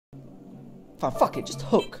Fine, fuck it, just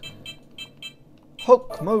hook.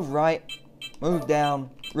 Hook, move right, move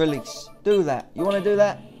down, release. Do that. You want to do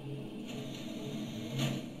that?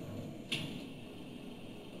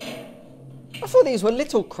 I thought these were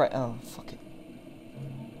little oh, fuck it.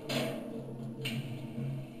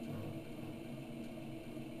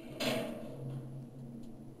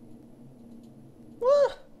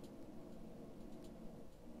 What?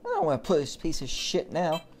 I don't want to put this piece of shit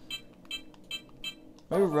now.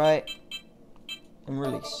 Move right and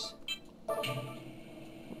release.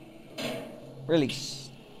 Release.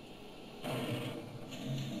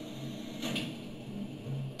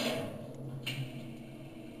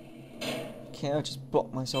 Okay, I'll just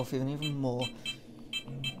block myself even more.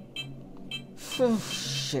 Oh,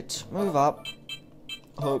 shit. Move up.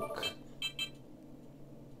 Hook.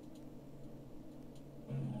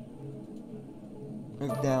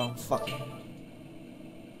 Move down. Fuck it.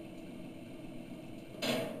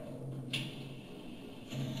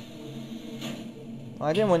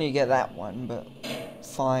 I didn't want you to get that one, but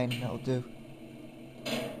fine, that'll do.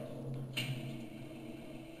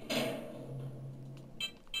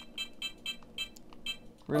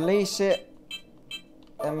 Release it,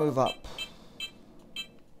 and move up.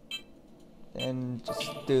 Then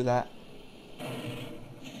just do that.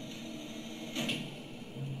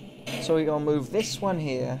 So we're gonna move this one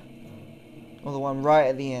here, or the one right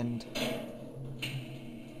at the end.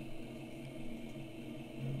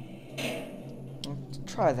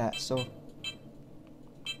 Try that, so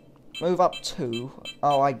move up 2.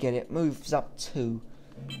 Oh, I get it. Moves up 2.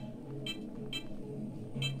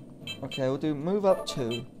 Okay, we'll do move up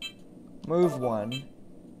 2. Move 1.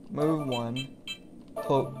 Move 1.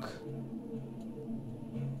 Hook.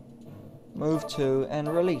 Move 2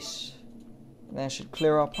 and release. And that should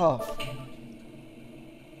clear our path.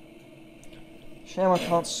 Shame I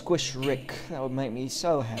can't squish Rick. That would make me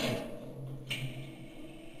so happy.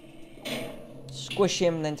 Squish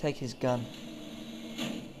him, then take his gun.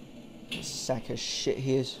 Sack of shit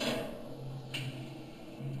he is.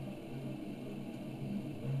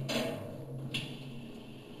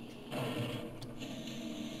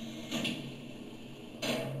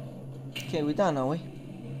 Okay, we done, are we?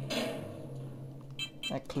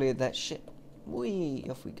 I cleared that shit. Whee,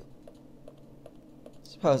 off we go.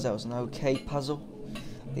 Suppose that was an okay puzzle.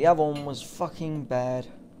 The other one was fucking bad.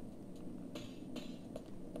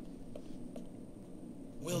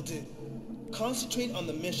 Will do. Concentrate on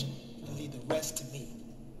the mission and leave the rest to me.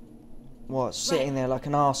 What, sitting there like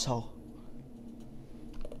an arsehole?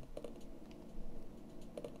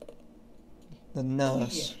 The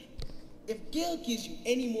nurse. Oh, yeah. If Gale gives you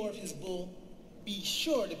any more of his bull, be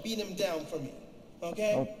sure to beat him down for me,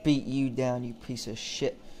 okay? I'll beat you down, you piece of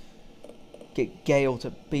shit. Get Gale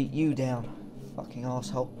to beat you down, fucking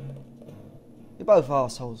arsehole. You're both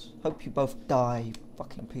arseholes. Hope you both die, you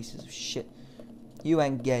fucking pieces of shit. You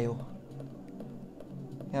and Gale.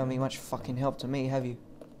 You haven't been much fucking help to me, have you?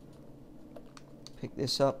 Pick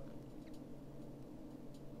this up.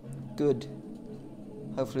 Good.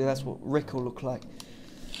 Hopefully that's what Rick will look like.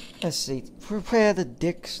 Let's see. Prepare the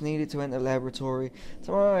dicks needed to enter the laboratory.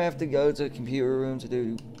 Tomorrow I have to go to the computer room to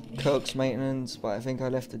do Kirk's maintenance, but I think I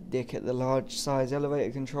left the dick at the large size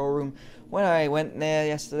elevator control room. When I went there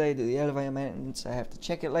yesterday to do the elevator maintenance, I have to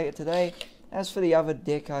check it later today. As for the other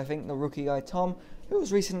dick, I think the rookie guy Tom, who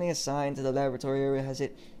was recently assigned to the laboratory area, has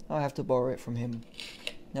it. I'll have to borrow it from him.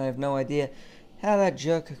 I have no idea how that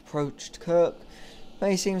jerk approached Kirk,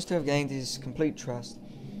 but he seems to have gained his complete trust.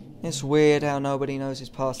 It's weird how nobody knows his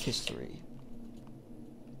past history.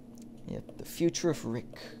 Yep, the future of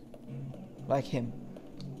Rick. Like him.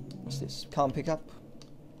 What's this? Can't pick up?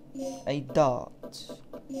 A dart.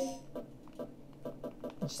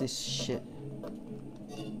 What's this shit?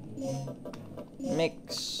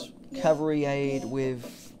 Mix cavalry aid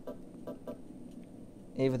with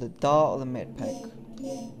either the dart or the med pack.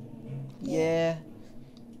 Yeah.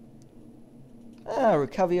 Ah,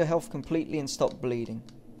 recover your health completely and stop bleeding.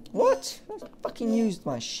 What? I fucking used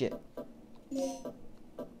my shit.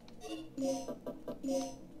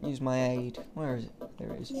 Use my aid. Where is it?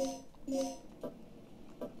 There it is.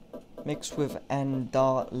 Mix with and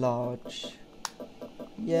dart large.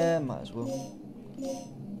 Yeah, might as well.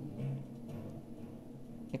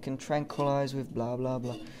 It can tranquilize with blah blah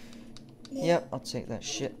blah. Yep, I'll take that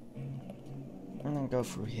shit. And then go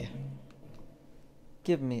through here.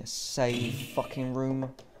 Give me a save fucking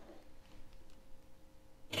room.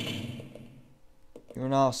 You're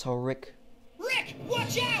an asshole, Rick. Rick,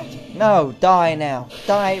 watch out! No, die now.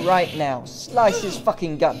 Die right now. Slice his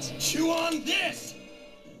fucking guts. Chew on this!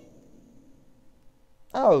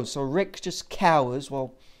 Oh, so Rick just cowers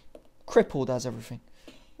while Cripple does everything.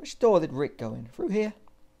 Which door did Rick go in? Through here?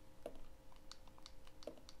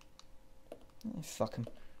 Oh, fuck him.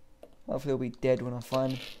 Hopefully he'll be dead when I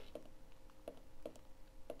find him.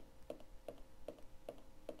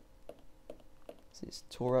 This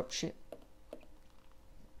tore up shit.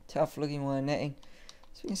 Tough looking wire netting.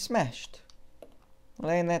 It's been smashed.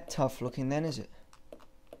 Well, ain't that tough looking then, is it?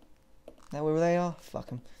 That where they are? Fuck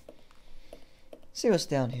them. See what's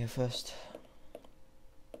down here first.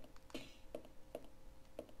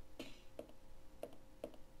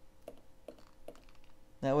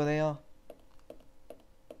 That where they are?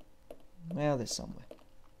 Well, there's somewhere.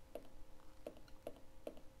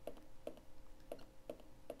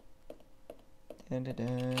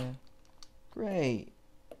 Da-da-da. Great.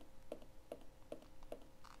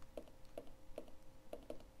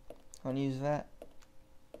 Can't use that.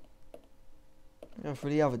 Go for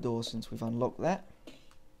the other door since we've unlocked that.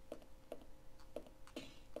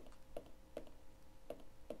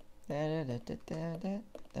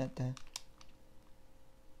 Da-da-da-da-da-da-da.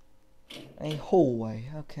 A hallway,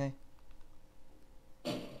 okay.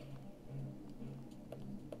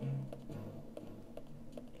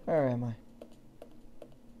 Where am I?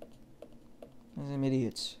 Them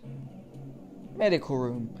idiots. Medical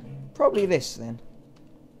room. Probably this then.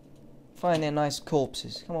 Find their nice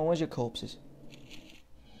corpses. Come on, where's your corpses?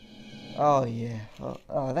 Oh yeah.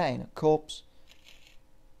 Oh, that ain't a corpse.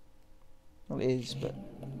 Well, it is, but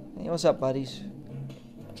hey, what's up, buddies?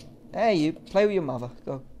 Hey, you play with your mother.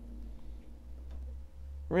 Go.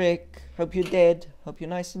 Rick, hope you're dead. Hope you're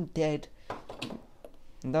nice and dead.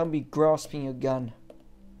 And don't be grasping your gun.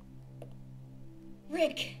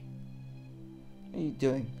 Rick. What are you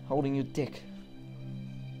doing? Holding your dick.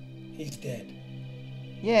 He's dead.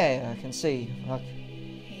 Yeah, I can see.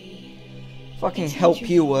 Fucking It's help not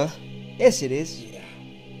you were. Yes, it is. Yeah.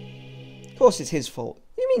 Of course it's his fault.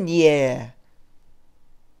 What do you mean, yeah?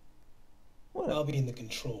 What I'll be in the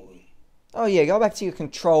control room. Oh yeah, go back to your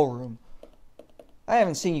control room. I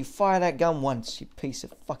haven't seen you fire that gun once, you piece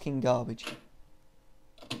of fucking garbage.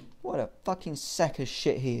 What a fucking sack of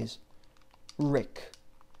shit he is. Rick.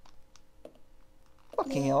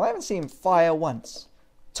 Fucking hell, I haven't seen him fire once.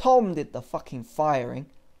 Tom did the fucking firing.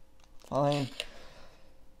 Fine.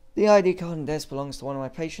 The ID card and desk belongs to one of my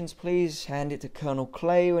patients. Please hand it to Colonel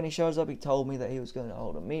Clay. When he shows up, he told me that he was going to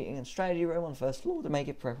hold a meeting in strategy room on the first floor to make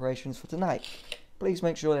it preparations for tonight. Please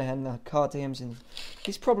make sure they hand the card to him since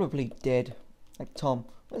he's probably dead. Like Tom.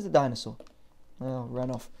 Where's the dinosaur? Oh, ran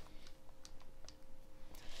off.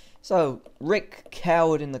 So, Rick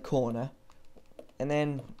cowered in the corner. And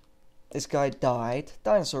then this guy died.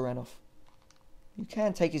 Dinosaur ran off. You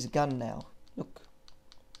can take his gun now. Look.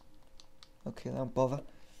 Okay, don't bother.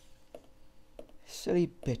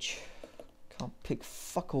 Silly bitch. Can't pick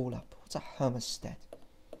fuck all up. What's a hermostat?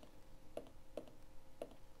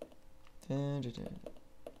 Ain't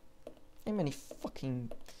many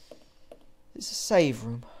fucking... It's a save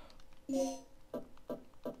room.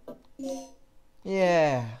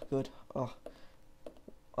 Yeah, good. Oh,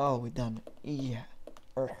 we're done. Yeah.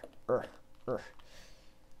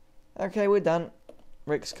 Okay, we're done.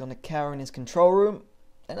 Rick's gonna cower in his control room,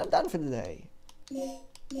 and I'm done for the day.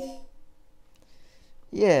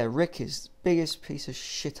 Yeah, Rick is the biggest piece of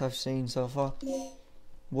shit I've seen so far.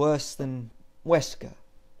 Worse than Wesker.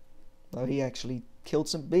 Though he actually killed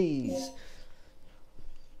some bees.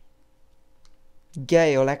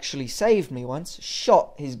 Gale actually saved me once.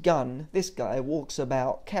 Shot his gun. This guy walks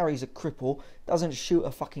about, carries a cripple, doesn't shoot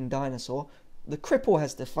a fucking dinosaur. The cripple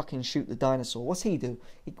has to fucking shoot the dinosaur. What's he do?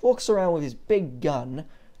 He walks around with his big gun,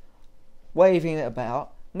 waving it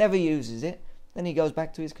about, never uses it. Then he goes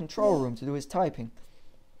back to his control room to do his typing.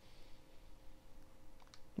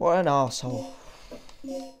 What an arsehole.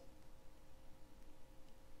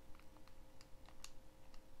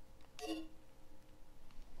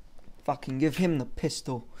 Fucking give him the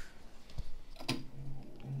pistol.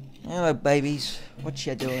 Hello, babies. What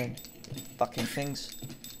you doing? Fucking things.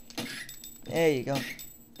 There you go.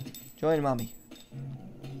 Join mummy.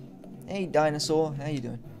 Hey, dinosaur. How you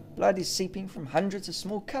doing? Blood is seeping from hundreds of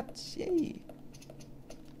small cuts. Yay.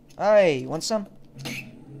 Hey, want some?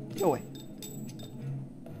 Go away.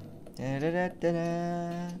 Da da da da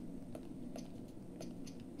da.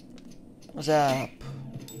 What's up?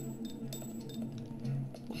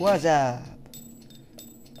 What's up?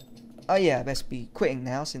 Oh yeah, I best be quitting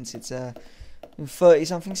now since it's in 30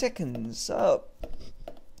 something seconds. So,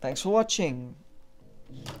 thanks for watching.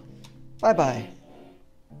 Bye bye.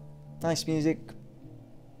 Nice music.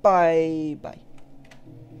 Bye bye.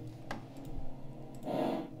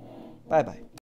 Bye bye.